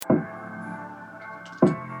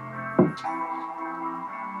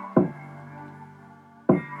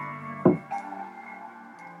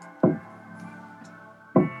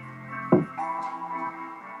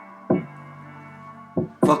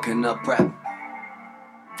Fucking up rap,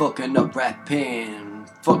 fucking up rappin,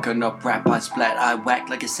 fucking up rap, I splat, I whack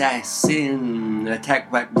like assassin,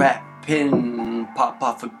 attack whack rappin, pop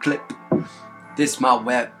off a clip, this my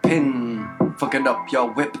weapon, fucking up your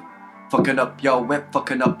whip, fucking up your whip,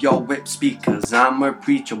 fucking up your whip speakers. I'm a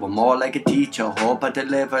preacher, but more like a teacher. Hope I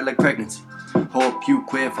deliver like pregnancy. Hope you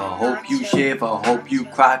quiver, hope you shiver, hope you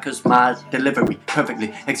cry, cause my delivery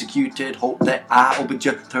perfectly executed. Hope that I opened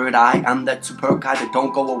your third eye. I'm that superb guy that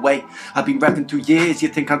don't go away. I've been rapping 2 years, you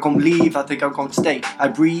think I'm gonna leave? I think I'm gonna stay. I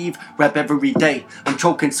breathe, rap every day. I'm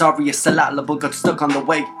choking, sorry, a syllable got stuck on the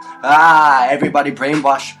way. Everybody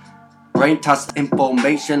brainwash. Brain toss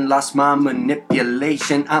information, lost my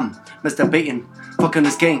manipulation. I'm masterbating, fucking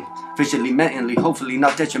this game. Visually, mentally, hopefully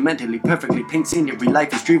not detrimentally. Perfectly pink scenery,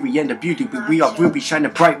 life is dreary and the beauty. But we are rubies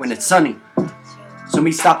shining bright when it's sunny. So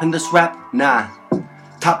me stopping this rap? Nah.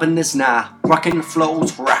 Topping this? Nah. Rocking the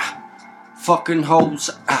flows? Rah. Fucking hoes?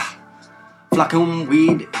 Flocking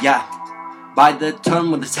weed? Yeah. By the turn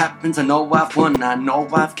when this happens, I know I've won, I know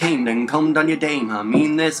I've came, then come down your dame. I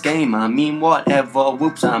mean this game, I mean whatever,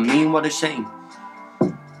 whoops, I mean what a shame.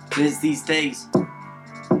 It is these days.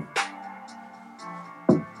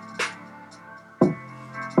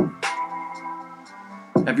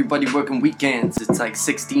 Everybody working weekends, it's like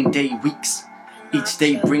 16-day weeks. Each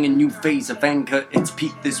day bring a new phase of anger, it's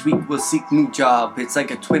peak this week, we'll seek new job. It's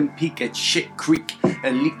like a twin peak at shit creek,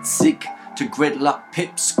 elite sick to gridlock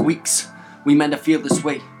pip squeaks. We meant to feel this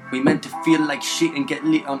way, we meant to feel like shit and get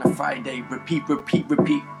lit on a Friday. Repeat, repeat,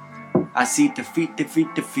 repeat. I see defeat, defeat,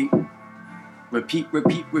 defeat. Repeat,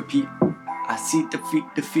 repeat, repeat. I see defeat,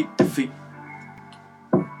 defeat, defeat.